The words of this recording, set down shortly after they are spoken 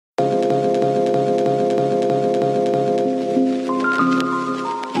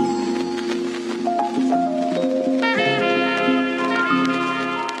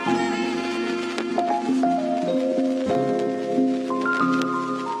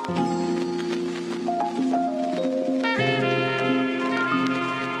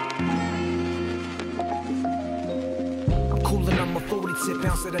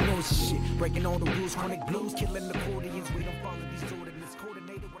of the noisy shit. Breaking all the rules, chronic blues, killing the accordions. We don't follow these ordinance.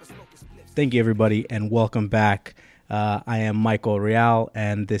 Coordinated with a smoke spliffs. Thank you, everybody, and welcome back. I am Michael Real,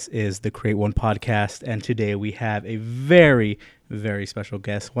 and this is the Create One podcast. And today we have a very, very special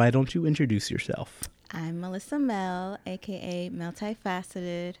guest. Why don't you introduce yourself? I'm Melissa Mel, a.k.a.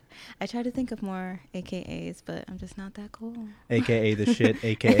 Multifaceted. I try to think of more a.k.a.s, but I'm just not that cool. A.k.a. the shit,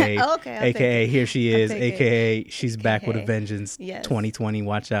 a.k.a. Okay, I'll a.k.a. take here she is, I'll take a.k.a. she's back with a AKA. vengeance. Yes. 2020,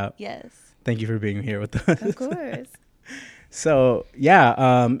 watch out. Yes, Thank you for being here with us. of course. So,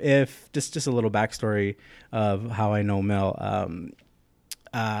 if just a little backstory of how I know Mel.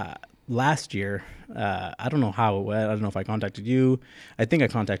 Last year, I don't know how it went. I don't know if I contacted you. I think I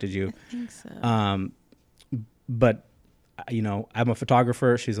contacted you. I think so. But you know, I'm a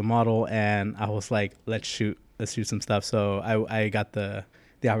photographer. She's a model, and I was like, let's shoot some stuff. So I got the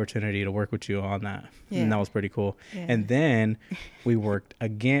opportunity to work with you on that, and that was pretty cool. Yeah. And then we worked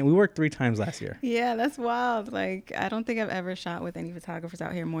again. We worked 3 times last year. Yeah, that's wild. Like, I don't think I've ever shot with any photographers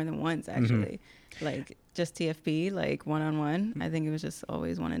out here more than once, actually. Like, just TFP, like one-on-one. I think it was just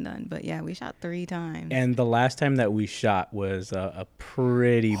always one and done. But yeah, we shot 3 times. And the last time that we shot was a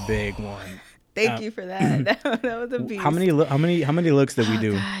pretty big one. Thank you for that. That was a beast. How many looks did we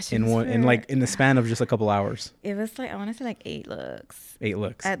do gosh, in it was one in the span of just a couple hours? It was like, I want to say like 8 looks. 8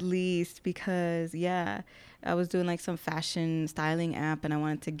 looks. At least, because I was doing like some fashion styling app and I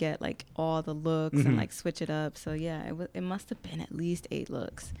wanted to get like all the looks and like switch it up. So yeah, it must have been at least 8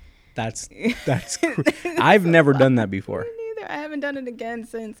 looks. That's I've never done that before. Me neither. I haven't done it again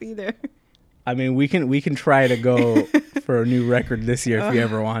since either. I mean, we can try to go for a new record this year if we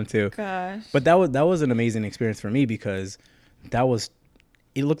ever want to. Gosh. But that was an amazing experience for me because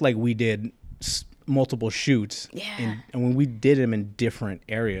it looked like we did multiple shoots. Yeah. And when we did them in different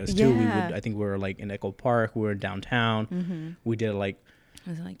areas too. Yeah. I think we were like in Echo Park, we were downtown. We did like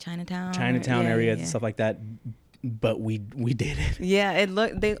Was it like Chinatown? areas and stuff like that. But we did it. Yeah,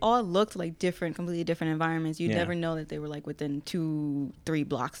 they all looked like completely different environments. You'd Yeah. never know that they were like within 2-3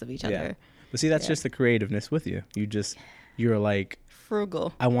 blocks of each other. But see, that's just the creativeness with you. You're like,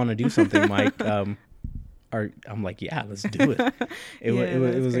 Frugal. I want to do something, Mike. I'm like, yeah, let's do it.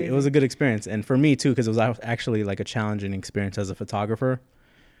 It was a good experience, and for me too, because it was actually like a challenging experience as a photographer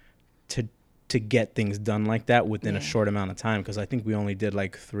to get things done like that within a short amount of time. Because I think we only did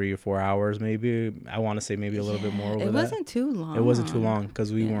like 3 or 4 hours, maybe. I want to say maybe a little bit more over that. It wasn't too long. It wasn't too long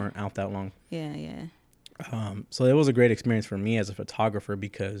because we weren't out that long. Yeah. So it was a great experience for me as a photographer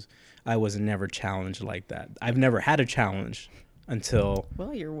because I was never challenged like that. I've never had a challenge until.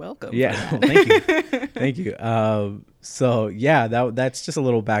 Well, you're welcome. Yeah, thank you. So yeah, that's just a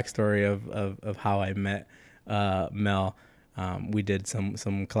little backstory of how I met Mel. We did some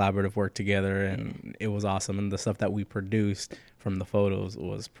collaborative work together, and it was awesome. And the stuff that we produced from the photos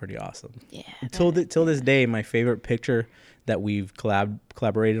was pretty awesome. Yeah. Till this day, my favorite picture that we've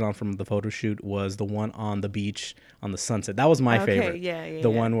collaborated on from the photo shoot was the one on the beach on the sunset. That was my favorite. Yeah. The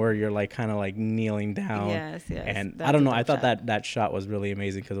one where you're like kind of like kneeling down. Yes. And That's I don't know. a I dope thought shot. that shot was really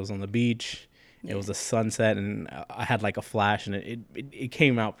amazing because it was on the beach. It was a sunset, and I had like a flash, and it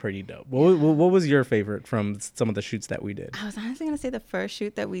came out pretty dope. What was your favorite from some of the shoots that we did? I was honestly gonna say the first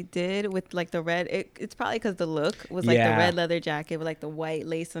shoot that we did with like the red. It's probably because the look was like the red leather jacket with like the white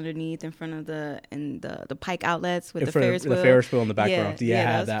lace underneath in front of the pike outlets with the Ferris wheel. The Ferris wheel in the background.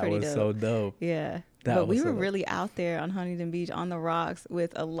 Yeah, that was so dope. Yeah, That but we was were so dope. really out there on Huntington Beach on the rocks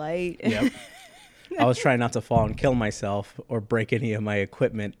with a light. Yep. I was trying not to fall and kill myself or break any of my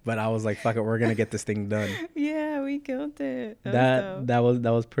equipment, but I was like, "Fuck it, we're gonna get this thing done." Yeah, we killed it. That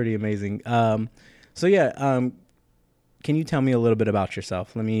was pretty amazing. Can you tell me a little bit about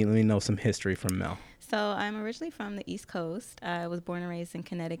yourself? Let me know some history from Mel. So I'm originally from the East Coast. I was born and raised in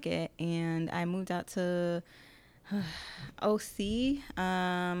Connecticut, and I moved out to OC.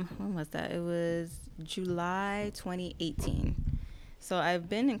 When was that? It was July 2018. So I've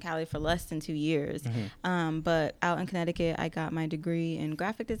been in Cali for less than 2 years. But out in Connecticut, I got my degree in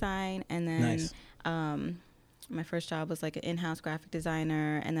graphic design, and then my first job was like an in-house graphic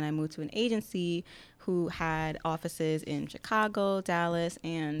designer, and then I moved to an agency who had offices in Chicago, Dallas,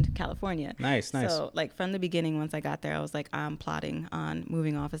 and California. Nice. So like from the beginning, once I got there, I was like, I'm plotting on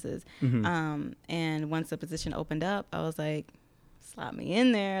moving offices. And once the position opened up, I was like, slot me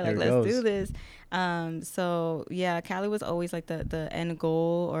in there, like, let's do this. So yeah, Cali was always like the end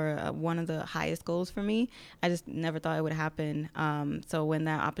goal or one of the highest goals for me. I just never thought it would happen. So when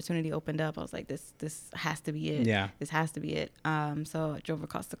that opportunity opened up, I was like, this has to be it. Yeah. This has to be it. So I drove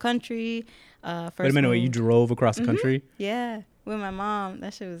across the country. Wait a minute, you drove across the country? Yeah. with my mom.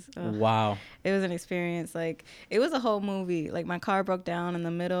 That shit was Wow. It was an experience. Like, it was a whole movie. Like, my car broke down in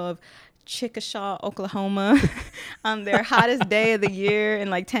the middle of Chickasha, Oklahoma, on their hottest day of the year in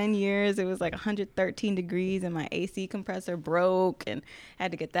like 10 years. It was like 113 degrees, and my AC compressor broke, and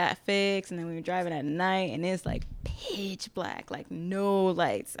had to get that fixed. And then we were driving at night, and it's like pitch black, like no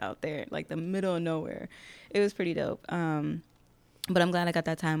lights out there, like the middle of nowhere. It was pretty dope. But I'm glad I got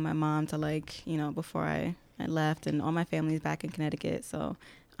that time with my mom to, like, you know, before I left, and all my family's back in Connecticut, so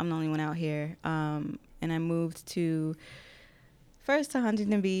I'm the only one out here. And I moved first to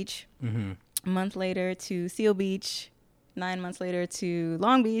Huntington Beach, a month later to Seal Beach, 9 months later to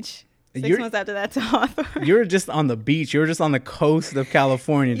Long Beach, 6 months after that to Hawthorne. You're just on the beach. You're just on the coast of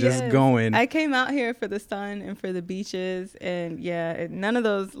California, just going. I came out here for the sun and for the beaches, and none of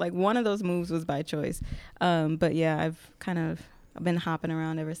those, like, one of those moves was by choice. But yeah, I've been hopping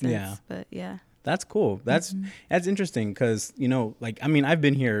around ever since. Yeah. But yeah. That's cool. That's interesting because, you know, like, I mean, I've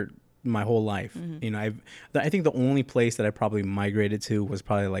been here my whole life. You know, I think the only place that I probably migrated to was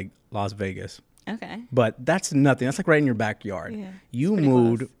probably like Las Vegas. Okay. But that's nothing. That's like right in your backyard. Yeah, you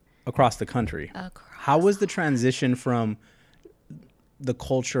moved across the country. How was the transition from the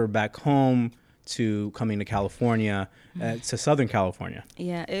culture back home to coming to California, to Southern California?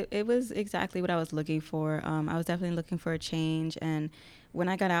 Yeah, it was exactly what I was looking for. I was definitely looking for a change, and when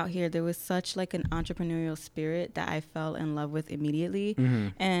I got out here, there was such like an entrepreneurial spirit that I fell in love with immediately.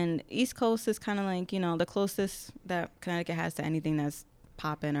 And East Coast is kind of like, you know, the closest that Connecticut has to anything that's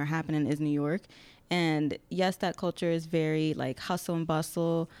popping or happening is New York. And yes, that culture is very like hustle and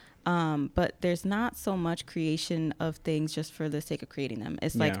bustle. But there's not so much creation of things just for the sake of creating them.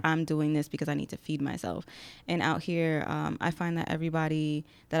 It's like, I'm doing this because I need to feed myself. And out here, I find that everybody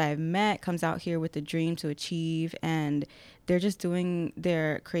that I've met comes out here with the dream to achieve, and they're just doing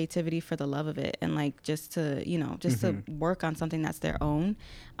their creativity for the love of it, and like just to, you know, just to work on something that's their own.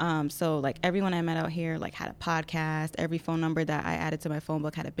 So like everyone I met out here like had a podcast. Every phone number that I added to my phone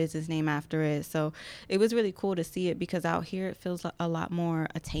book had a business name after it. So it was really cool to see it, because out here it feels a lot more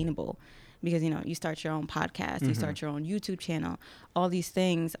attainable, because, you know, you start your own podcast, you start your own YouTube channel, all these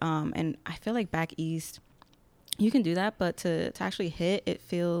things. And I feel like back east, you can do that, but to actually hit, it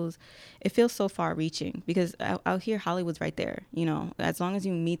feels so far reaching, because out here, Hollywood's right there. You know, as long as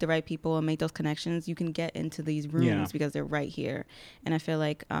you meet the right people and make those connections, you can get into these rooms because they're right here. And I feel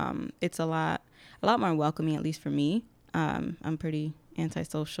like it's a lot more welcoming, at least for me. I'm pretty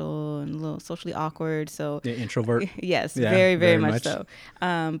antisocial and a little socially awkward, so introvert. Yes, very much so.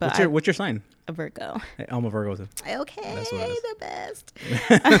 But what's your sign? A Virgo. I'm a Virgo too. Okay, the best.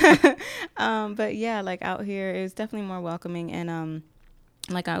 But yeah, like out here, it was definitely more welcoming, and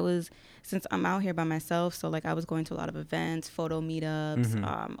like since I'm out here by myself, so like I was going to a lot of events, photo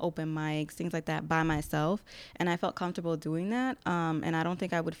meetups, open mics, things like that by myself, and I felt comfortable doing that. And I don't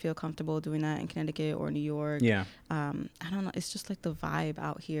think I would feel comfortable doing that in Connecticut or New York. Yeah. I don't know. It's just like the vibe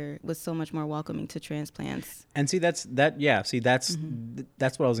out here was so much more welcoming to transplants. And see, that's what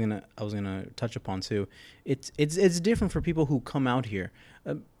I was gonna touch upon too. It's different for people who come out here,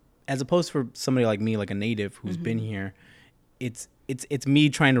 as opposed for somebody like me, like a native who's been here. It's me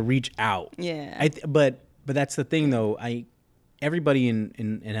trying to reach out. Yeah. But that's the thing though. Everybody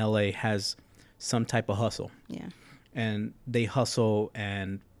in LA has some type of hustle. Yeah. And they hustle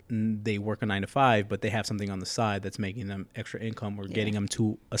and they work a 9 to 5, but they have something on the side that's making them extra income or getting them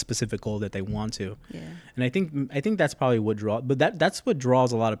to a specific goal that they want to. Yeah. And I think that's probably what that's what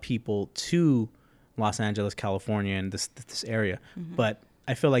draws a lot of people to Los Angeles, California, and this area. But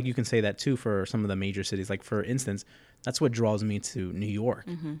I feel like you can say that too for some of the major cities. Like, for instance, that's what draws me to New York.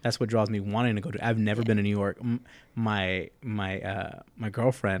 That's what draws me wanting to go to. I've never been to New York. My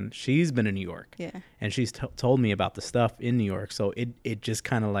girlfriend, she's been to New York. Yeah. And she's told me about the stuff in New York. So it just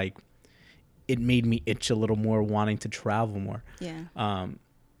kind of like, it made me itch a little more, wanting to travel more. Yeah.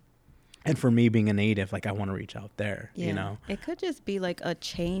 And for me being a native, like, I want to reach out there, you know? It could just be like a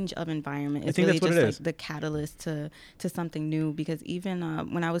change of environment. It's I think really that's what just it like is. the catalyst to something new, because even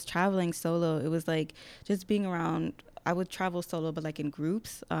when I was traveling solo, it was like just being around. I would travel solo, but like in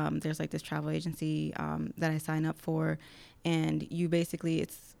groups. There's like this travel agency that I sign up for, and you basically,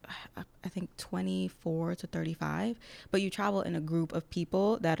 it's I think 24 to 35, but you travel in a group of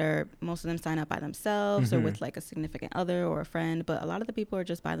people that are, most of them sign up by themselves or with like a significant other or a friend, but a lot of the people are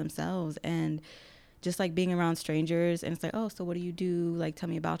just by themselves, and just like being around strangers, and it's like, oh, so what do you do? Like, tell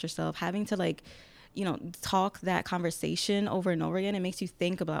me about yourself. Having to like talk that conversation over and over again, it makes you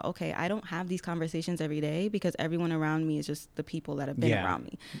think about, okay, I don't have these conversations every day because everyone around me is just the people that have been around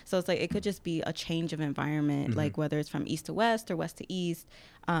me. So it's like, it could just be a change of environment, like whether it's from east to west or west to east,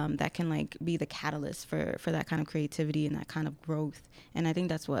 that can like be the catalyst for that kind of creativity and that kind of growth. And I think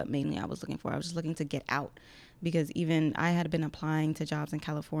that's what mainly I was looking for. I was just looking to get out, because even I had been applying to jobs in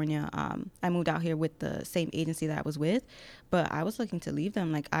California. I moved out here with the same agency that I was with, but I was looking to leave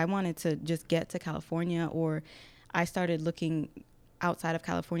them. Like, I wanted to just get to California, or I started looking outside of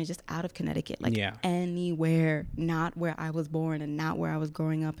California, just out of Connecticut, like anywhere, not where I was born and not where I was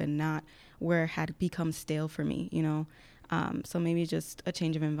growing up and not where it had become stale for me, so maybe just a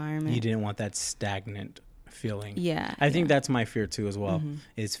change of environment. You didn't want that stagnant feeling. I think that's my fear too as well,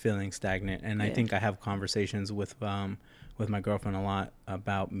 is feeling stagnant. And I think I have conversations with my girlfriend a lot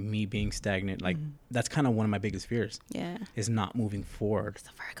about me being stagnant. Like, that's kind of one of my biggest fears, is not moving forward. It's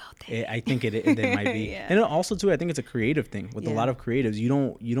a Virgo thing. I think it might be. And also too, I think it's a creative thing. With a lot of creatives, you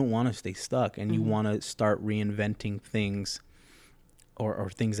don't want to stay stuck, and you want to start reinventing things, or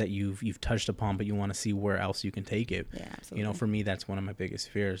things that you've touched upon, but you want to see where else you can take it. Yeah, absolutely. For me, that's one of my biggest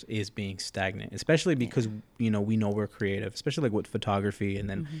fears, is being stagnant, especially because we know we're creative, especially like with photography, and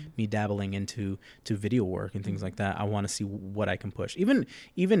then me dabbling into video work and things like that. I want to see what I can push.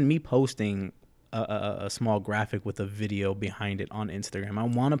 Even me posting a small graphic with a video behind it on Instagram, I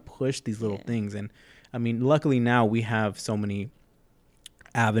want to push these little things. And I mean, luckily now we have so many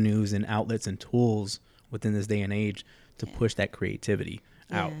avenues and outlets and tools within this day and age to push that creativity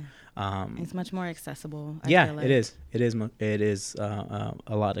out. It's much more accessible. I feel like. It is. It is a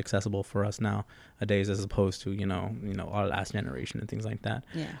lot accessible for us nowadays, as opposed to our last generation and things like that.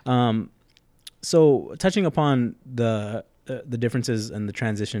 So touching upon the differences and the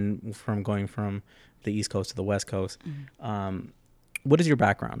transition from going from the East Coast to the West Coast, what is your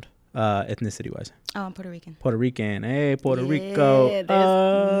background, ethnicity wise? Oh, I'm Puerto Rican. Puerto Rican. Hey, Puerto Rico. There's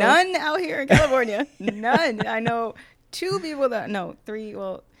none out here in California. None. I know two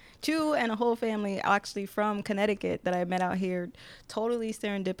and a whole family actually from Connecticut that I met out here totally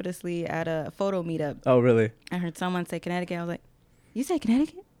serendipitously at a photo meetup. Oh, really? I heard someone say Connecticut. I was like, you say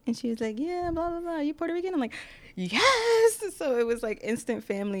Connecticut? And she was like, yeah, blah, blah, blah. You Puerto Rican? I'm like, yes. So it was like instant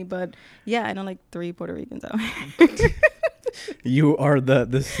family. But yeah, I know like 3 Puerto Ricans out here. You are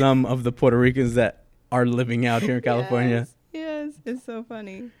the sum of the Puerto Ricans that are living out here in California. Yes. It's so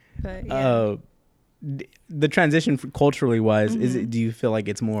funny. But yeah. The transition culturally wise, do you feel like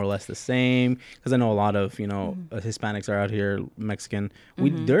it's more or less the same? Because I know a lot of Hispanics are out here, Mexican.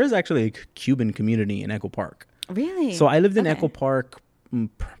 There is actually a Cuban community in Echo Park. Really? So I lived in Echo Park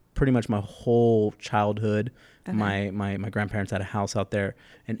pretty much my whole childhood. My grandparents had a house out there,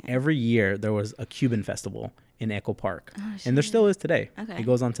 and every year there was a Cuban festival in Echo Park. Oh, and there still is today. It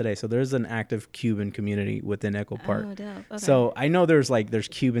goes on today. So there's an active Cuban community within Echo Park. Oh, dope. Okay. So I know there's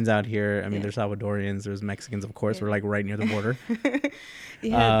Cubans out here. I mean, there's Salvadorians, there's Mexicans, of course. We're like right near the border.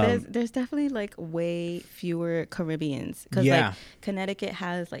 There's definitely like way fewer Caribbeans, because like Connecticut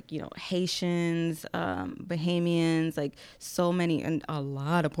has like Haitians, Bahamians, like so many, and a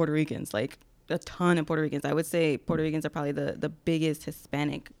lot of Puerto Ricans, like a ton of Puerto Ricans. I would say Puerto Ricans are probably the biggest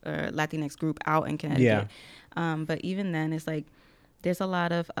Hispanic or Latinx group out in Connecticut. But even then, it's like there's a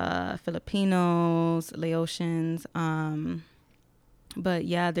lot of Filipinos, Laotians, but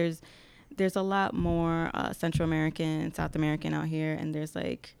yeah, there's a lot more Central American, South American out here, and there's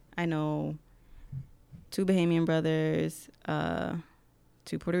like, I know 2 Bahamian brothers,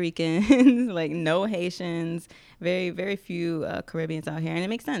 2 Puerto Ricans, like no Haitians, very, very few Caribbeans out here. And it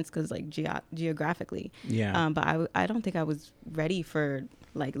makes sense because like geographically. But I don't think I was ready for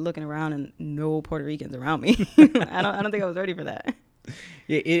like looking around and no Puerto Ricans around me. I don't think I was ready for that.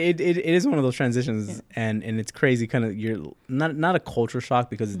 It is one of those transitions, and it's crazy. Kind of, you're not a culture shock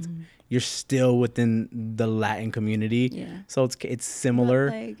because you're still within the Latin community. So it's similar.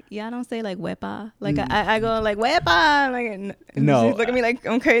 But like, I don't say like huepa. Like I go like huepa. Like no, she's looking at me like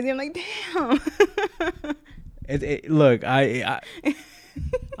I'm crazy. I'm like, damn. Look,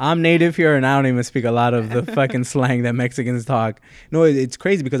 I'm native here, and I don't even speak a lot of the fucking slang that Mexicans talk. No, it's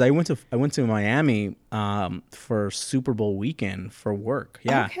crazy because I went to Miami for Super Bowl weekend for work.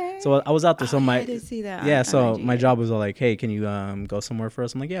 So I was out there. So I did see that. So my job was all like, hey, can you go somewhere for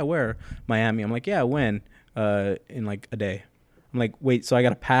us? I'm like, yeah, where? Miami. I'm like, yeah, when? In like a day. I'm like, wait, so I got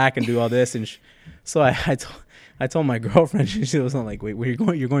to pack and do all this, and so I told my girlfriend, she was like, wait, where are you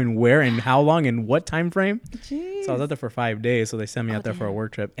going? You're going where and how long and what time frame? Jeez. So I was out there for 5 days. So they sent me out there for a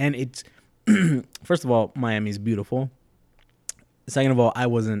work trip. And it's, first of all, Miami's beautiful. Second of all, I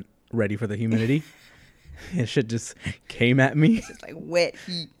wasn't ready for the humidity. It shit just came at me. It's just like wet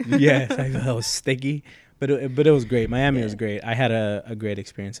heat. Yes, I felt it was sticky. But it was great. Miami was great. I had a great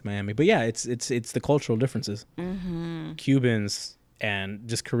experience in Miami. But yeah, it's the cultural differences. Cubans and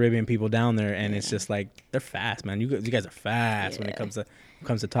just Caribbean people down there, and it's just like they're fast, man. You guys are fast when it comes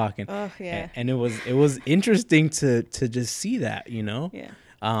to talking. Oh yeah. And it was interesting to just see that, you know. Yeah.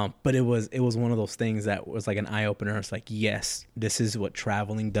 But it was one of those things that was like an eye opener. It's like, yes, this is what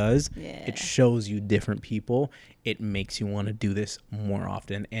traveling does. Yeah. It shows you different people. It makes you want to do this more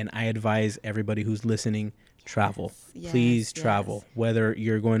often. And I advise everybody who's listening, travel. Please travel. Whether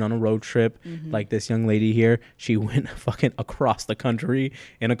you're going on a road trip, like this young lady here, she went fucking across the country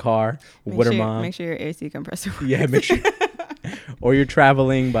in a car with her mom. Make sure your AC compressor works. Yeah, make sure. Or you're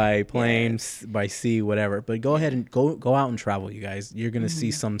traveling by plane, by sea, whatever. But go ahead and go out and travel, you guys. You're going to see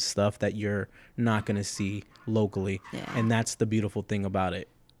some stuff that you're not going to see locally. Yeah. And that's the beautiful thing about it.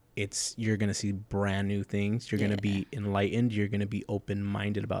 You're going to see brand new things. You're going to be enlightened. You're going to be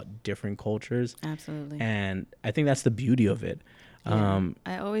open-minded about different cultures. Absolutely. And I think that's the beauty of it. Yeah.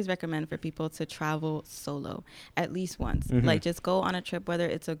 I always recommend for people to travel solo at least once. Like just go on a trip, whether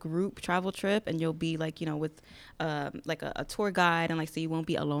it's a group travel trip and you'll be like, you know, with like a tour guide, and like so you won't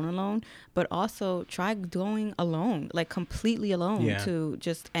be alone, but also try going alone, like completely alone to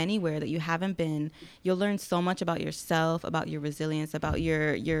just anywhere that you haven't been. You'll learn so much about yourself, about your resilience, about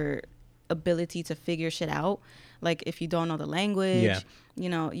your ability to figure shit out. Like if you don't know the language, you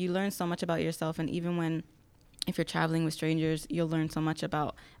know, you learn so much about yourself. And even if you're traveling with strangers, you'll learn so much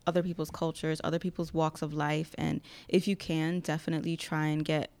about other people's cultures, other people's walks of life. And if you can, definitely try and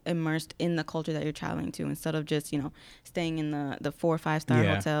get immersed in the culture that you're traveling to, instead of just, you know, staying in the 4 or 5 star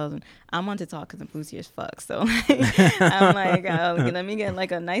hotels. And I'm on to talk because I'm bougie as fuck. So I'm like, let me get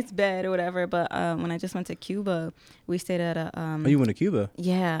like a nice bed or whatever. But when I just went to Cuba, we stayed at a... oh, you went to Cuba?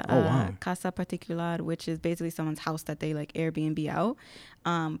 Yeah. Oh, wow. Casa Particular, which is basically someone's house that they like Airbnb out.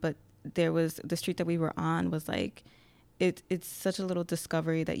 But there was the street that we were on was like it's such a little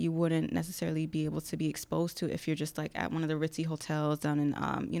discovery that you wouldn't necessarily be able to be exposed to if you're just like at one of the ritzy hotels down in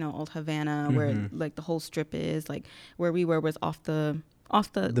you know, Old Havana, where like the whole strip is. Like where we were was off the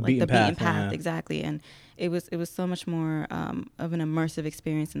beaten path. Exactly. And it was so much more of an immersive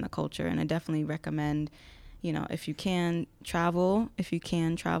experience in the culture. And I definitely recommend, you know, if you can travel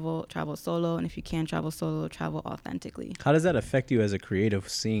solo, and if you can travel solo, travel authentically. How does that affect you as a creative,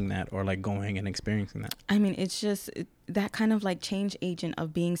 seeing that, or like going and experiencing that? I mean, it's just that kind of like change agent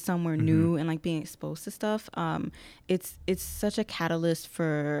of being somewhere new and like being exposed to stuff. It's such a catalyst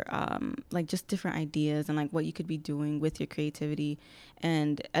for like just different ideas and like what you could be doing with your creativity.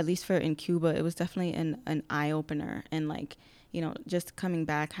 And at least in Cuba, it was definitely an eye opener. And like, you know, just coming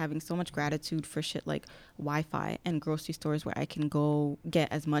back, having so much gratitude for shit like Wi-Fi and grocery stores where I can go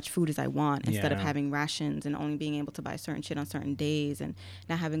get as much food as I want instead of having rations and only being able to buy certain shit on certain days, and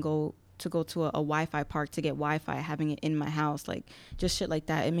not having to go to a Wi-Fi park to get Wi-Fi, having it in my house, like just shit like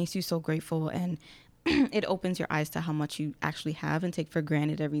that. It makes you so grateful, and it opens your eyes to how much you actually have and take for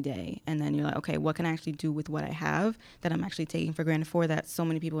granted every day. And then you're like, okay, what can I actually do with what I have that I'm actually taking for granted that so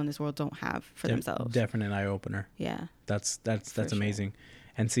many people in this world don't have for themselves? Definite eye opener. Yeah. That's amazing. Sure.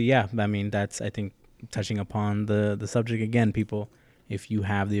 And so, yeah, I mean, that's, I think, touching upon the subject again, people, if you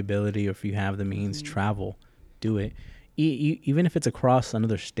have the ability or if you have the means, travel, do it. Even if it's across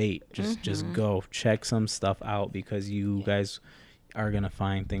another state, just go check some stuff out, because you guys are going to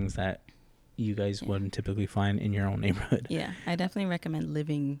find things that you guys wouldn't typically find in your own neighborhood. Yeah, I definitely recommend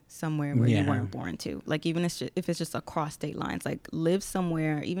living somewhere where you weren't born to. Like, even if it's just across state lines, like live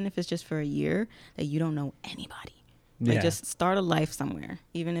somewhere, even if it's just for a year, that you don't know anybody. Like, just start a life somewhere,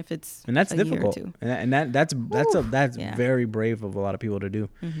 even if it's that's a difficult. year or two. And that's very brave of a lot of people to do.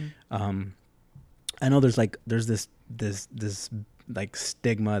 I know there's this like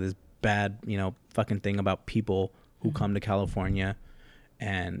stigma, this bad, you know, fucking thing about people who come to California,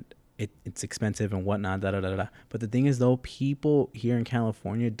 and it's expensive and whatnot, But the thing is, though, people here in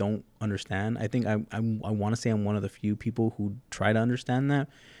California don't understand. I think I want to say I'm one of the few people who try to understand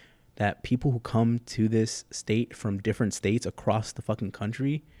that people who come to this state from different states across the fucking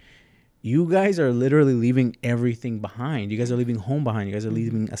country, you guys are literally leaving everything behind. You guys are leaving home behind. You guys are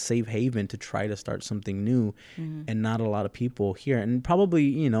leaving a safe haven to try to start something new. And not a lot of people here. And probably,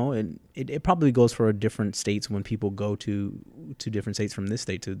 you know, it probably goes for different states when people go to different states from this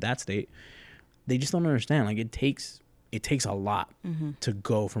state to that state. They just don't understand. Like, it takes a lot to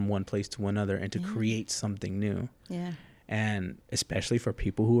go from one place to another and to create something new. Yeah. And especially for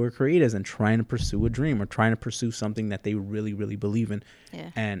people who are creatives and trying to pursue a dream or trying to pursue something that they really, really believe in.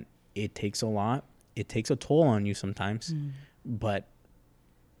 Yeah. And it takes a lot. It takes a toll on you sometimes. But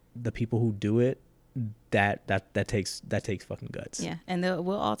the people who do it that takes fucking guts. Yeah, and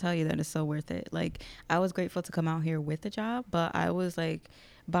we'll all tell you that it's so worth it. Like, I was grateful to come out here with the job, but I was like,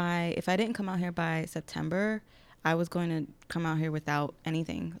 if I didn't come out here by September, I was going to come out here without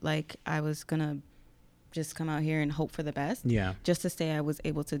anything. Like, I was gonna just come out here and hope for the best. Yeah. Just to say I was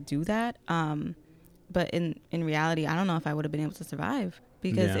able to do that. But in reality, I don't know if I would have been able to survive,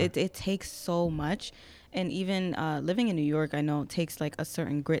 because it takes so much. And even living in New York, I know it takes like a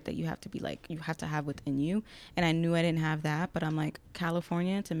certain grit that you have to have within you. And I knew I didn't have that, but I'm like,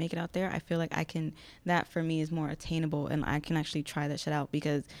 California, to make it out there, I feel like that for me is more attainable, and I can actually try that shit out.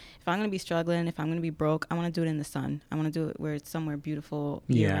 Because if I'm going to be struggling, if I'm going to be broke, I want to do it in the sun. I want to do it where it's somewhere beautiful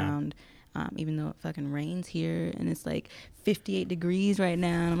year round. Even though it fucking rains here and it's like 58 degrees right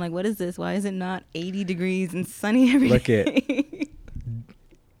now. And I'm like, what is this? Why is it not 80 degrees and sunny every day? Look at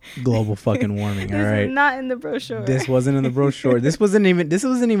global fucking warming. All right. Not in the brochure. This wasn't in the brochure. This wasn't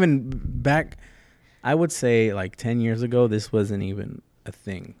even back, I would say like 10 years ago. This wasn't even a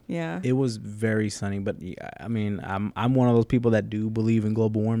thing. Yeah. It was very sunny, but I mean, I'm one of those people that do believe in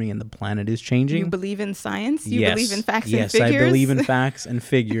global warming and the planet is changing. You believe in science? You Yes. believe in facts and Yes, figures? I believe in facts and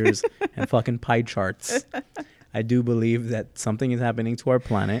figures and fucking pie charts. I do believe that something is happening to our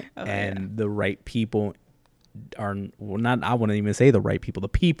planet, and the right people are not. I wouldn't even say the right people. The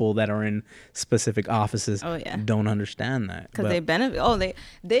people that are in specific offices don't understand that, because they benefit.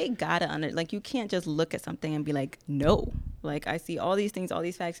 They gotta like, you can't just look at something and be like, no. Like, I see all these things, all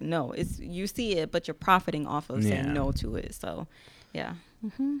these facts. No, it's, you see it, but you're profiting off of saying no to it. So, yeah.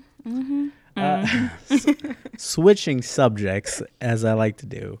 Switching subjects, as I like to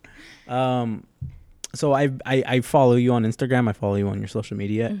do. So I follow you on Instagram. I follow you on your social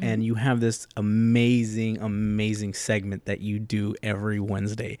media, and you have this amazing segment that you do every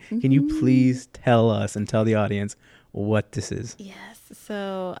Wednesday. Can you please tell us and tell the audience what this is? Yes.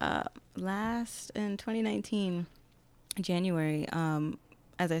 So last in 2019, January,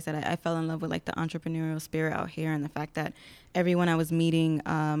 as I said, I fell in love with like the entrepreneurial spirit out here, and the fact that everyone I was meeting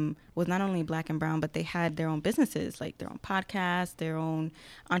was not only Black and brown, but they had their own businesses, like their own podcasts, their own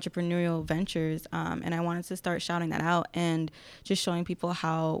entrepreneurial ventures. And I wanted to start shouting that out and just showing people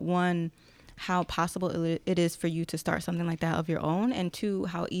how possible it is for you to start something like that of your own, and two,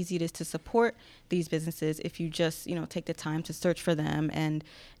 how easy it is to support these businesses if you just, take the time to search for them. And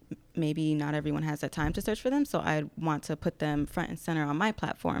maybe not everyone has that time to search for them, so I want to put them front and center on my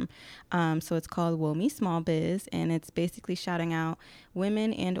platform. So it's called WOMI BIZ, and it's basically shouting out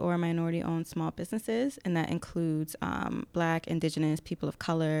women and or minority-owned small businesses, and that includes Black, Indigenous, people of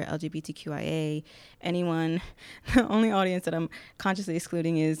color, LGBTQIA, anyone. The only audience that I'm consciously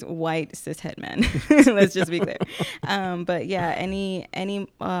excluding is white cishet men. Let's just be clear. But yeah, any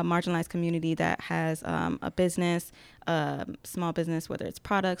marginalized community that has a business, small business, whether it's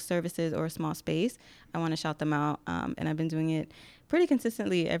products, services, or a small space, I want to shout them out. And I've been doing it pretty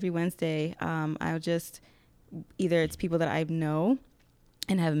consistently every Wednesday. I'll just, either it's people that I know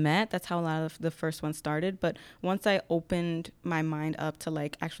and have met. That's how a lot of the first one started. But once I opened my mind up to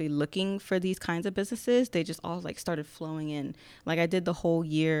like actually looking for these kinds of businesses, they just all like started flowing in. Like, I did the whole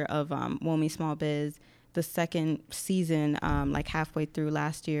year of WOMI Small Biz. The second season, like halfway through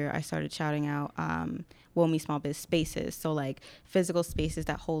last year, I started shouting out WOMI Small Biz spaces. So like physical spaces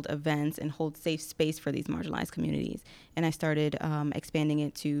that hold events and hold safe space for these marginalized communities. And I started expanding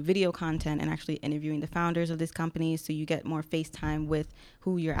it to video content and actually interviewing the founders of these companies, so you get more face time with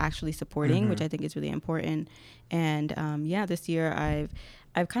who you're actually supporting, which I think is really important. And this year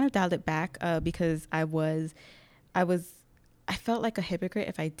I've kind of dialed it back because I felt like a hypocrite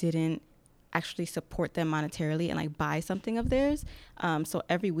if I didn't actually support them monetarily and like buy something of theirs. So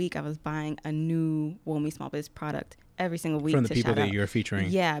every week I was buying a new WOMI Small Biz product every single week from the to people shout that out. you're featuring.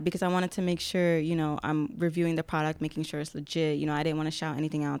 Yeah, because I wanted to make sure, I'm reviewing the product, making sure it's legit. I didn't want to shout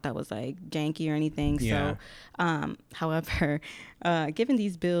anything out that was like janky or anything. Yeah. So, however, given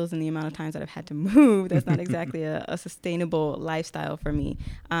these bills and the amount of times that I've had to move, that's not exactly a sustainable lifestyle for me.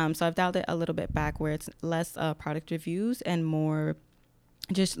 So I've dialed it a little bit back, where it's less product reviews and more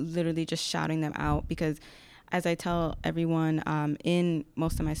just literally just shouting them out. Because as I tell everyone in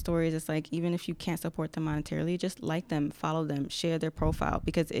most of my stories, it's like, even if you can't support them monetarily, just like them, follow them, share their profile,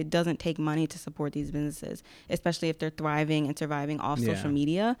 because it doesn't take money to support these businesses, especially if they're thriving and surviving off social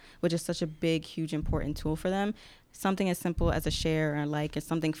media, which is such a big, huge, important tool for them. Something as simple as a share or a like, or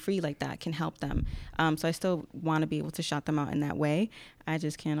something free like that can help them. So I still want to be able to shout them out in that way. I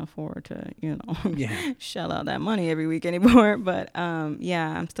just can't afford to, shell out that money every week anymore. But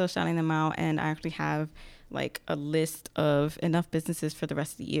I'm still shouting them out, and I actually have like a list of enough businesses for the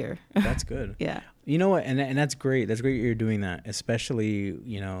rest of the year. That's good. Yeah. You know what? And that's great. That's great you're doing that, especially,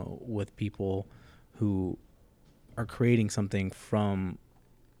 with people who are creating something from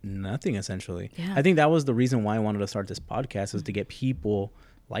nothing, essentially. Yeah. I think that was the reason why I wanted to start this podcast, is to get people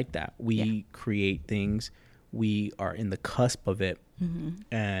like that. We create things, we are in the cusp of it,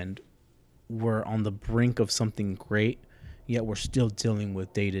 and we're on the brink of something great, yet we're still dealing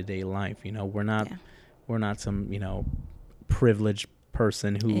with day-to-day life. You know, we're not some, you know, privileged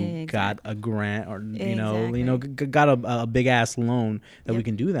person who got a grant or got a big ass loan that we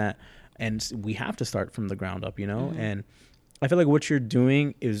can do that. And we have to start from the ground up, you know. And I feel like what you're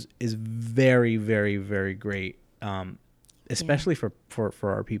doing is very, very, very great, especially for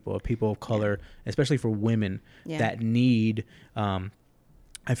our people of color, especially for women that need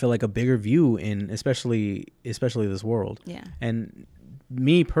I feel like a bigger view in especially this world. Yeah. And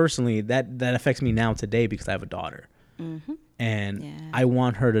me personally, that affects me now today because I have a daughter. And I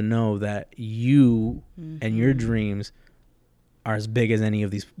want her to know that you and your dreams are as big as any of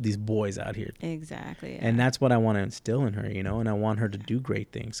these boys out here. Exactly. Yeah. And that's what I want to instill in her, you know, and I want her to do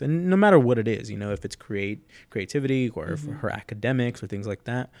great things. And no matter what it is, you know, if it's creativity or for her academics or things like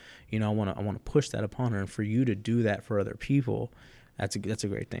that, you know, I want to push that upon her, and for you to do that for other people. That's a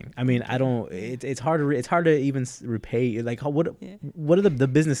great thing. I mean, it's hard to even repay. Like, what are the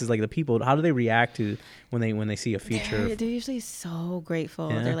businesses, like the people, how do they react to when they see a feature? They're usually so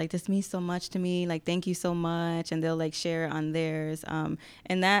grateful. Yeah. They're like, this means so much to me. Like, thank you so much. And they'll like share on theirs.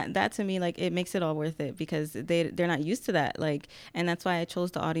 And that to me, like, it makes it all worth it, because they're not used to that. Like, and that's why I chose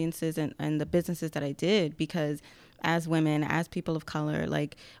the audiences and the businesses that I did, because as women, as people of color,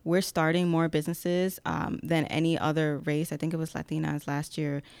 like, we're starting more businesses than any other race. I think it was Latinas last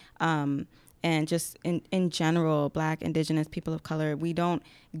year. And just in general, Black, Indigenous, people of color, we don't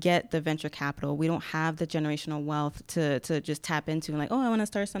get the venture capital. We don't have the generational wealth to just tap into, like, oh, I want to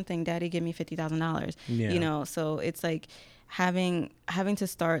start something. Daddy, give me $50,000. You know, so it's like having to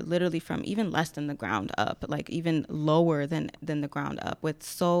start literally from even less than the ground up, like even lower than the ground up, with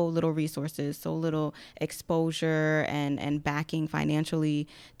so little resources, so little exposure and backing financially,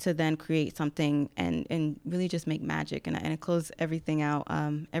 to then create something and really just make magic. And I close everything out,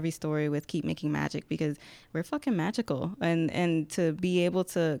 every story with keep making magic, because we're fucking magical. And to be able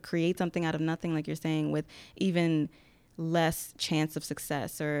to create something out of nothing, like you're saying, with even less chance of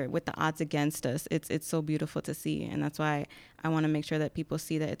success or with the odds against us, it's so beautiful to see. And that's why I want to make sure that people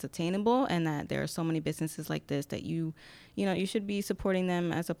see that it's attainable, and that there are so many businesses like this that you should be supporting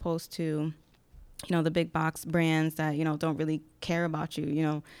them, as opposed to, you know, the big box brands that, you know, don't really care about you. You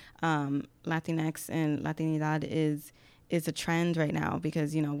know, Latinx and Latinidad is a trend right now,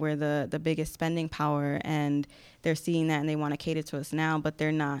 because, you know, we're the biggest spending power, and they're seeing that and they want to cater to us now, but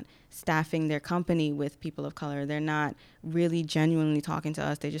they're not staffing their company with people of color. They're not really genuinely talking to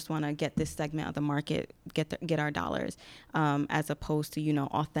us. They just want to get this segment of the market, get our dollars, as opposed to, you know,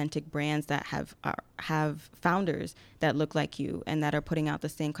 authentic brands that have founders that look like you and that are putting out the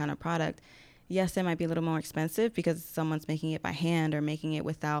same kind of product. Yes, it might be a little more expensive because someone's making it by hand or making it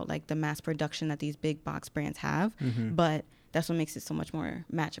without like the mass production that these big box brands have. But that's what makes it so much more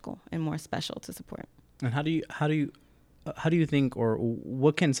magical and more special to support. And how do you think, or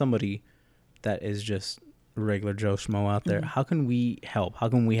what can somebody that is just regular Joe Schmo out there, how can we help? How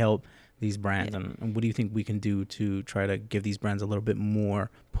can we help these brands? And what do you think we can do to try to give these brands a little bit more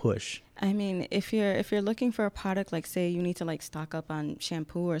push? I mean, if you're looking for a product, like say you need to like stock up on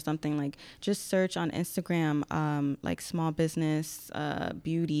shampoo or something, like just search on Instagram, like small business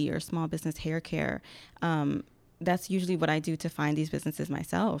beauty or small business hair care. That's usually what I do to find these businesses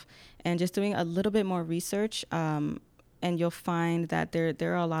myself, and just doing a little bit more research. And you'll find that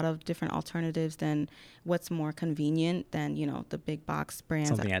there are a lot of different alternatives than what's more convenient than, you know, the big box brands.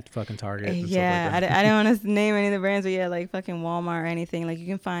 Something at fucking Target. And yeah, stuff like that. I don't want to name any of the brands, but yeah, like fucking Walmart or anything. Like, you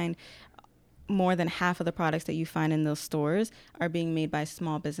can find more than half of the products that you find in those stores are being made by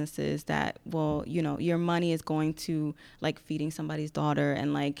small businesses that will, you know, your money is going to like feeding somebody's daughter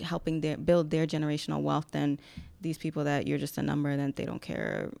and like helping build their generational wealth, than these people that you're just a number and they don't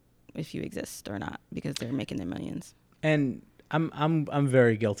care if you exist or not because they're making their millions. And I'm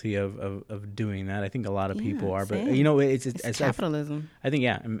very guilty of doing that. I think a lot of people are, but you know, it's capitalism. I think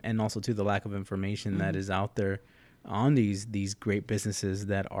and also too the lack of information that is out there on these great businesses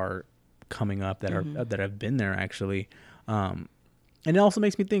that are coming up, that are that have been there actually, and it also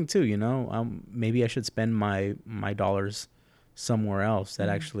makes me think too. You know, maybe I should spend my dollars somewhere else that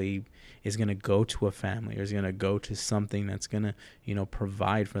actually is going to go to a family, or is going to go to something that's going to, you know,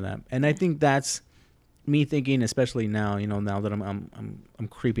 provide for them. And I think that's me thinking, especially now, you know, now that I'm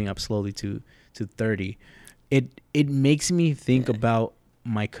creeping up slowly to 30, it makes me think about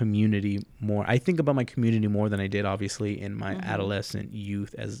my community more. I think about my community more than I did, obviously, in my adolescent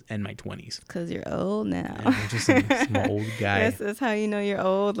youth and my 20s. Because you're old now. And I'm just some old guy. That's how you know you're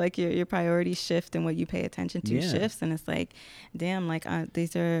old. Like your priorities shift and what you pay attention to shifts. And it's like, damn, like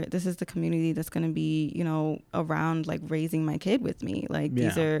this is the community that's going to be, you know, around like raising my kid with me. Like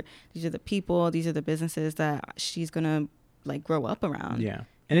these are the people, these are the businesses that she's going to like grow up around. Yeah.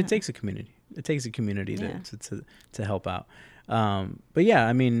 And it takes a community. It takes a community to help out. But yeah,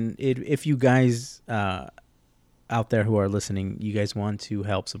 I mean, if you guys out there who are listening, you guys want to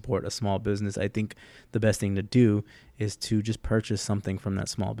help support a small business, I think the best thing to do is to just purchase something from that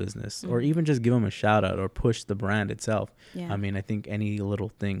small business, or even just give them a shout out or push the brand itself. I mean, I think any little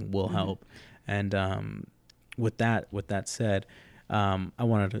thing will help. And with that said, I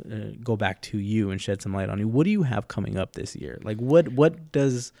wanted to go back to you and shed some light on you. What do you have coming up this year? Like what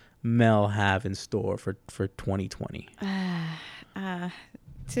does Mel have in store for 2020?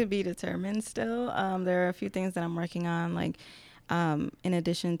 To be determined still. There are a few things that I'm working on, like in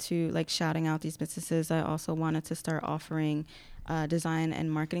addition to like shouting out these businesses, I also wanted to start offering design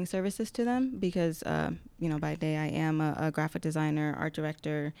and marketing services to them because, you know, by day I am a graphic designer, art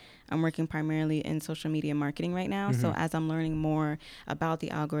director. I'm working primarily in social media marketing right now. So as I'm learning more about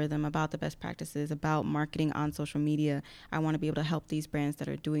the algorithm, about the best practices, about marketing on social media, I want to be able to help these brands that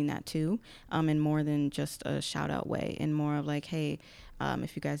are doing that too, in more than just a shout out way, and more of like, hey,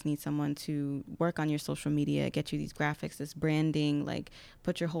 if you guys need someone to work on your social media, get you these graphics, this branding, like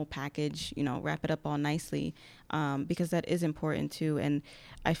put your whole package, you know, wrap it up all nicely, because that is important too. And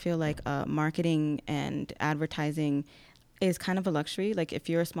I feel like marketing and advertising is kind of a luxury. Like if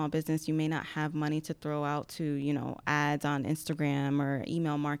you're a small business, you may not have money to throw out to, you know, ads on Instagram or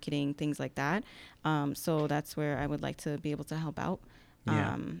email marketing, things like that. So that's where I would like to be able to help out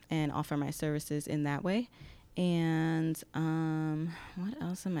and offer my services in that way. And what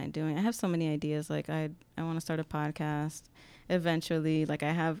else am I doing? I have so many ideas. Like I want to start a podcast eventually. Like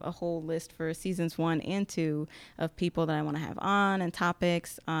I have a whole list for seasons 1 and 2 of people that I want to have on and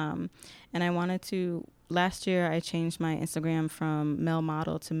topics. And I wanted to, last year I changed my Instagram from Mel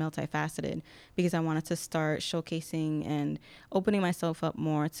Model to Multifaceted because I wanted to start showcasing and opening myself up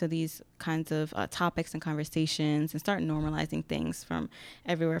more to these kinds of topics and conversations, and start normalizing things from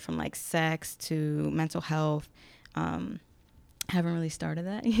everywhere from like sex to mental health. Haven't really started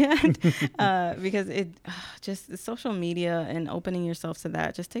that yet because it just social media and opening yourself to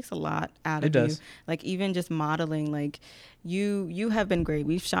that just takes a lot out of you. Like even just modeling, like you have been great.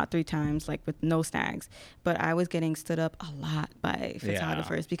 We've shot 3 times, like with no snags, but I was getting stood up a lot by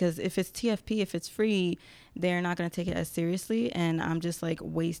photographers because if it's TFP, if it's free, they're not going to take it as seriously, and I'm just like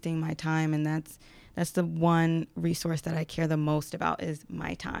wasting my time. And that's the one resource that I care the most about is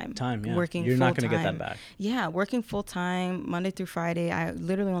my time. Working You're not going to get that back. Yeah, working full time, Monday through Friday. I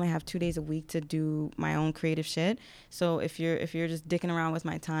literally only have 2 days a week to do my own creative shit. So if you're just dicking around with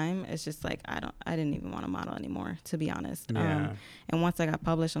my time, it's just like I didn't even want to model anymore, to be honest. Yeah. And once I got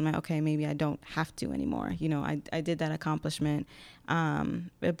published, I'm like, okay, maybe I don't have to anymore. You know, I did that accomplishment.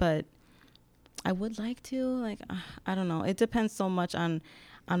 But I would like to, like, I don't know. It depends so much on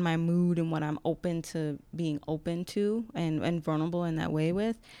my mood and what I'm open to being open to and vulnerable in that way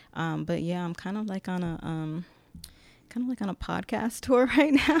with. But yeah, I'm kind of like on a podcast tour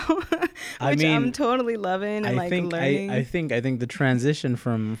right now, which I'm totally loving and learning. I think the transition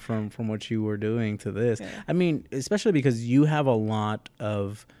from what you were doing to this, I mean, especially because you have a lot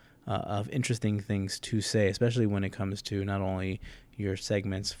of interesting things to say, especially when it comes to not only your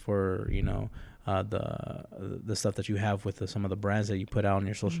segments for, you know, the stuff that you have with some of the brands that you put out on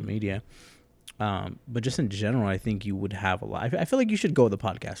your social media, but just in general, I think you would have a lot. I feel like you should go the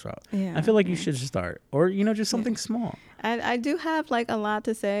podcast route. I feel like you should start, or, you know, just something small. I do have like a lot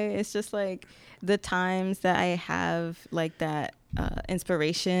to say. It's just like the times that I have like that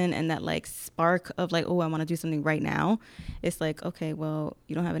inspiration and that like spark of like, oh, I want to do something right now. It's like, okay, well,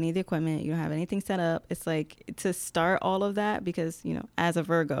 you don't have any of the equipment, you don't have anything set up. It's like to start all of that, because, you know, as a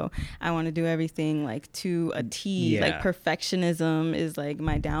Virgo, I want to do everything like to a T. Like perfectionism is like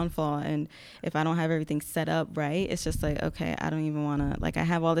my downfall, and if I don't have everything set up right, it's just like, okay, I don't even want to, like, I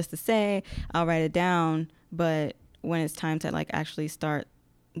have all this to say, I'll write it down, but when it's time to like actually start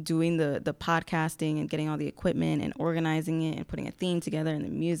doing the podcasting and getting all the equipment and organizing it and putting a theme together and the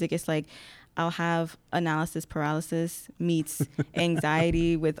music, it's like I'll have analysis paralysis meets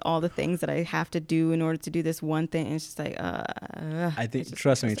anxiety with all the things that I have to do in order to do this one thing. And it's just like I think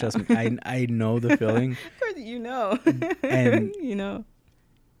trust me I know the feeling. Of course, you know. And you know,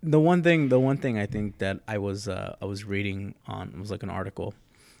 the one thing I think that I was reading on, it was like an article,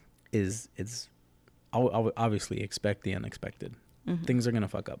 is it's obviously expect the unexpected. Things are going to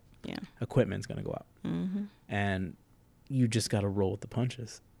fuck up. Yeah. Equipment's going to go out. And you just got to roll with the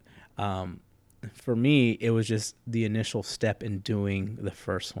punches. For me, it was just the initial step in doing the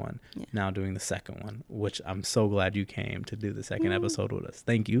first one, now doing the second one, which I'm so glad you came to do the second episode with us.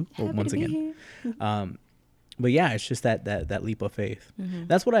 Thank you once again. But yeah, it's just that leap of faith.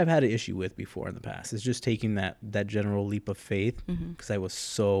 That's what I've had an issue with before in the past. Is just taking that general leap of faith, because I was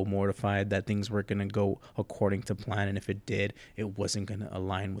so mortified that things were going to go according to plan. And if it did, it wasn't going to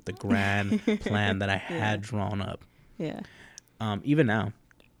align with the grand plan that I had drawn up. Yeah. Even now,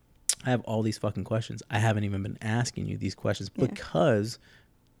 I have all these fucking questions. I haven't even been asking you these questions because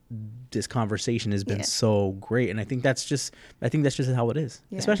this conversation has been so great. And I think that's just how it is,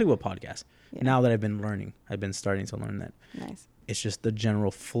 especially with podcasts. Yeah. Now that I've been starting to learn that. Nice. It's just the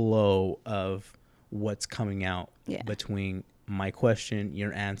general flow of what's coming out between my question,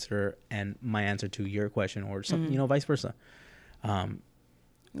 your answer, and my answer to your question, or something, vice versa.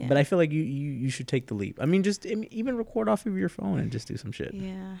 But I feel like you should take the leap. I mean, just even record off of your phone and just do some shit.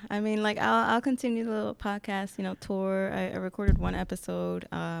 Yeah. I mean, like, I'll continue the little podcast, tour. I recorded one episode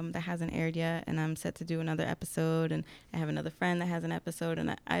that hasn't aired yet, and I'm set to do another episode. And I have another friend that has an episode.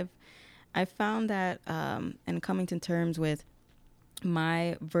 And I've found that and coming to terms with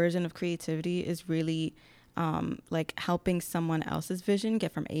my version of creativity is really like helping someone else's vision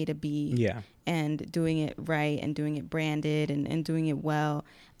get from A to B. Yeah. And doing it right and doing it branded and doing it well,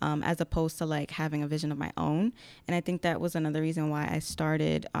 as opposed to like having a vision of my own. And I think that was another reason why I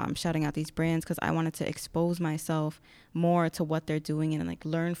started shouting out these brands, because I wanted to expose myself more to what they're doing and like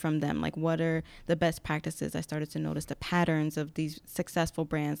learn from them. Like, what are the best practices? I started to notice the patterns of these successful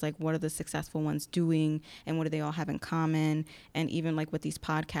brands. Like, what are the successful ones doing and what do they all have in common? And even like with these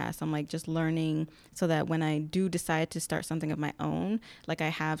podcasts, I'm like just learning so that when I do decide to start something of my own, like I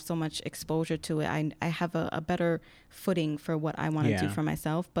have so much exposure to it, I have a better footing for what I want to do for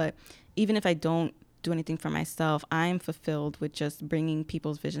myself. But even if I don't do anything for myself, I'm fulfilled with just bringing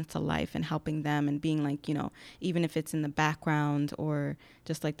people's visions to life and helping them and being like, even if it's in the background or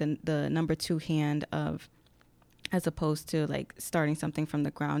just like the number two hand of, as opposed to like starting something from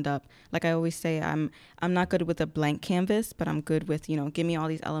the ground up. Like I always say, I'm not good with a blank canvas, but I'm good with, give me all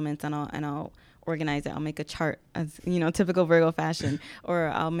these elements and I'll organize it. I'll make a chart, as typical Virgo fashion, or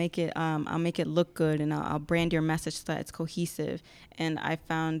I'll make it look good, and I'll brand your message so that it's cohesive. And I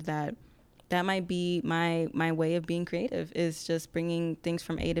found that might be my way of being creative, is just bringing things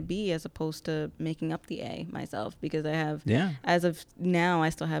from A to B as opposed to making up the A myself, because I have, as of now, I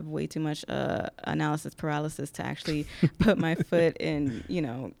still have way too much analysis paralysis to actually put my foot in,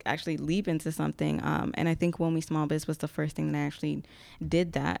 actually leap into something. And I think WOMI Small Biz was the first thing that I actually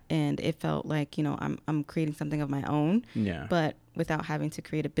did that. And it felt like, I'm creating something of my own, but without having to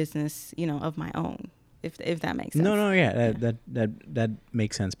create a business, of my own, if that makes sense. No, that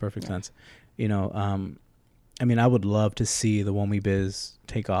makes sense. Perfect sense. I mean, I would love to see the WOMI Biz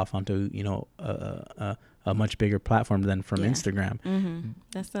take off onto, a much bigger platform than from Instagram.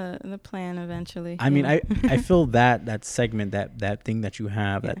 That's the plan eventually. I mean, I feel that segment, that thing that you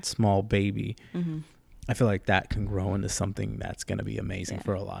have, that small baby, I feel like that can grow into something that's going to be amazing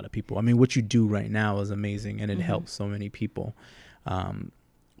for a lot of people. I mean, what you do right now is amazing, and it helps so many people.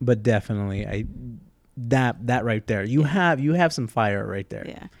 But definitely, that right there, you have some fire right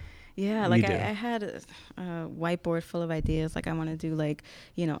there. Yeah, like I had a whiteboard full of ideas. Like I want to do like,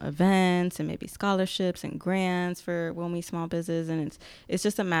 events and maybe scholarships and grants for WOMI Small Business. And it's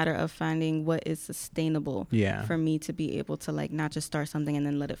just a matter of finding what is sustainable for me to be able to like not just start something and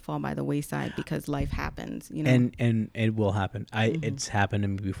then let it fall by the wayside because life happens, And it will happen. It's happened to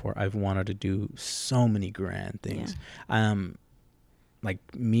me before. I've wanted to do so many grand things.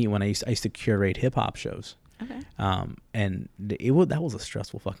 Like me, when I used to curate hip hop shows. Okay. And that was a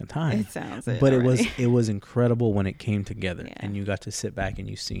stressful fucking time. It sounds it. But already. it was incredible when it came together, and you got to sit back and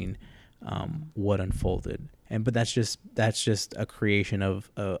you seen what unfolded. But that's just a creation of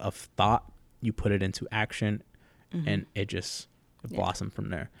thought. You put it into action, and it just blossomed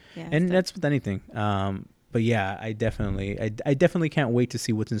from there. Yeah, and that's with anything. But yeah, I definitely can't wait to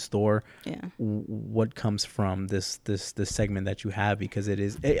see what's in store. Yeah. What comes from this segment that you have, because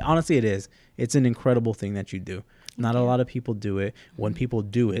honestly it is. It's an incredible thing that you do. Not a lot of people do it. When people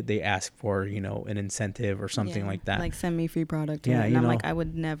do it, they ask for, an incentive or something like that. Like send me free product. Yeah. And I'm like, I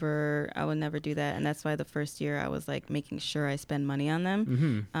would never do that. And that's why the first year I was like making sure I spend money on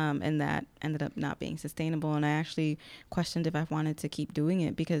them. And that ended up not being sustainable. And I actually questioned if I wanted to keep doing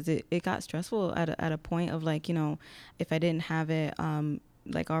it, because it got stressful at a point of like, if I didn't have it,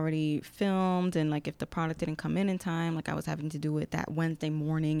 like already filmed, and like if the product didn't come in time, like I was having to do it that Wednesday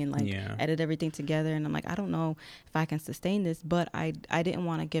morning and like edit everything together, and I'm like, I don't know if I can sustain this, but I didn't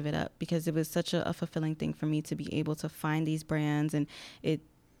want to give it up because it was such a fulfilling thing for me to be able to find these brands, and it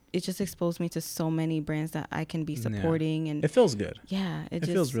just exposed me to so many brands that I can be supporting. And it feels good. Yeah. It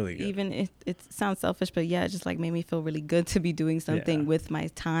just feels really good. Even it sounds selfish, but yeah, it just like made me feel really good to be doing something with my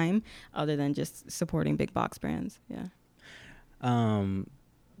time other than just supporting big box brands. Yeah.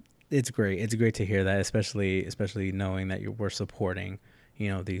 It's great. It's great to hear that, especially knowing that we're supporting,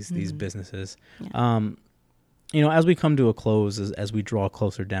 these businesses. Yeah. As we come to a close, as we draw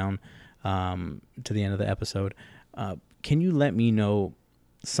closer down, to the end of the episode, can you let me know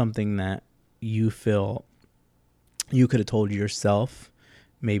something that you feel you could have told yourself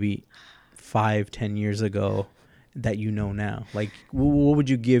maybe 5-10 years ago that you know now? Like, what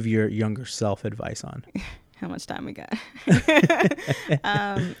would you give your younger self advice on? How much time we got?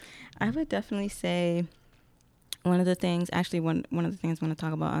 I would definitely say one of the things I want to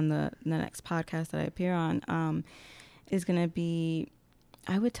talk about on the next podcast that I appear on is going to be,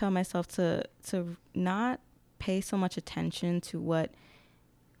 I would tell myself to not pay so much attention to what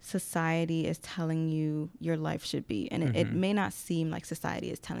society is telling you your life should be. And it may not seem like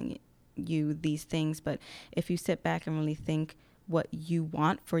society is telling you these things, but if you sit back and really think what you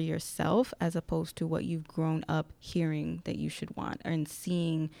want for yourself as opposed to what you've grown up hearing that you should want, and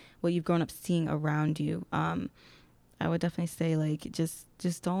seeing what you've grown up seeing around you, I would definitely say like just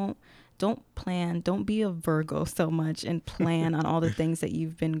don't plan, don't be a Virgo so much and plan on all the things that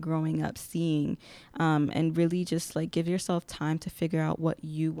you've been growing up seeing, and really just like give yourself time to figure out what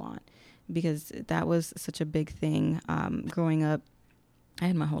you want, because that was such a big thing. Growing up, I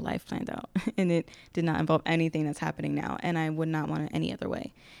had my whole life planned out and it did not involve anything that's happening now, and I would not want it any other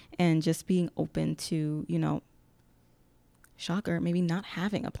way. And just being open to, shocker, maybe not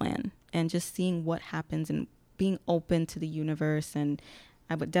having a plan and just seeing what happens and being open to the universe. And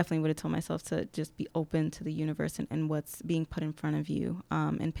I would have told myself to just be open to the universe and what's being put in front of you,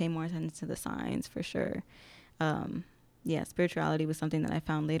 and pay more attention to the signs for sure. Spirituality was something that I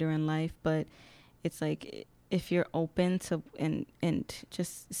found later in life, but it's like, if you're open to and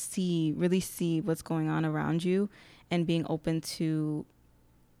just really see what's going on around you, and being open to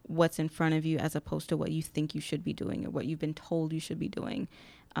what's in front of you as opposed to what you think you should be doing or what you've been told you should be doing,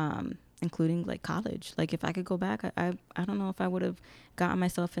 including like college. Like if I could go back, I don't know if I would have gotten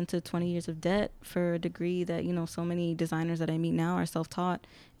myself into 20 years of debt for a degree that, so many designers that I meet now are self-taught,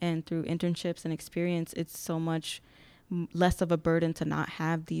 and through internships and experience, it's so much less of a burden to not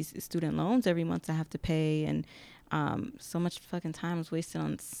have these student loans every month to have to pay. And so much fucking time was wasted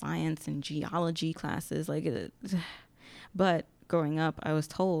on science and geology classes. But growing up, I was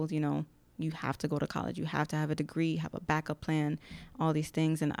told, you have to go to college, you have to have a degree, have a backup plan, all these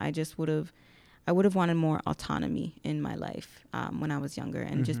things. And I would have wanted more autonomy in my life when I was younger,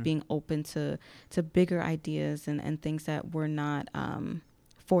 and just being open to bigger ideas and things that were not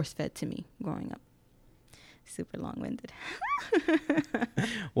force fed to me growing up. Super long-winded.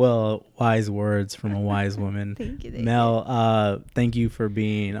 Well, wise words from a wise woman. Thank you. Mel, thank you for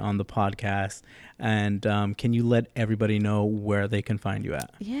being on the podcast. And can you let everybody know where they can find you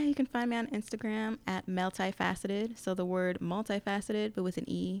at? Yeah, you can find me on Instagram at Multifaceted. So the word multifaceted, but with an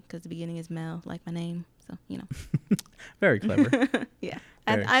E, because the beginning is Mel, like my name. So, Very clever. Yeah,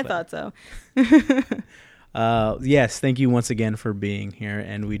 I thought so. Yes, thank you once again for being here,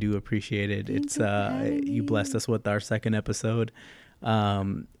 and we do appreciate it. It's you blessed us with our second episode,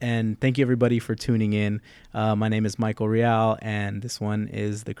 and thank you everybody for tuning in. My name is Michael Real, and this one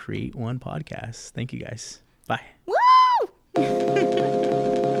is the Create One podcast. Thank you guys. Bye. Woo!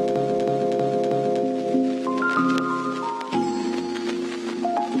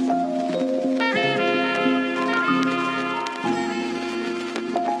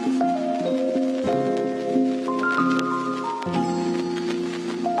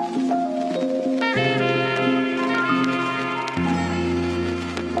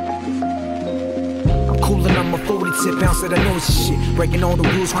 Tip bounce that I know it's shit. Breaking all the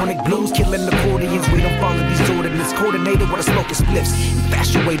rules, chronic blues, killing accordions. We don't follow these ordinance. Coordinated with a smoking spliffs.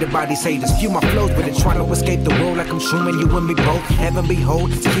 Infatuated by these haters. View my flows, but they're trying to escape the world like I'm Truman. You and me both. Heaven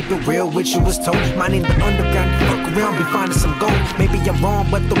behold, to keep it real, which you was told. Mining the underground, fuck around, be finding some gold. Maybe I'm wrong,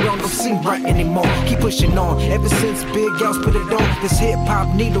 but the world don't seem right anymore. Keep pushing on. Ever since Big Gals put it on, this hip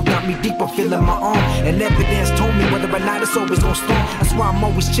hop needle got me deeper, feeling my arm. And evidence told me whether or not it's always gonna storm. That's why I'm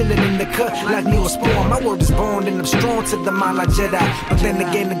always chilling in the cut like Neosporin. My word is born and I'm strong to the mind like Jedi. But then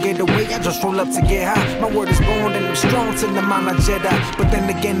again, to get away, I just roll up to get high. My word is born and I'm strong to the mind like Jedi. But then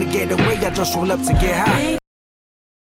again, to get away, I just roll up to get high.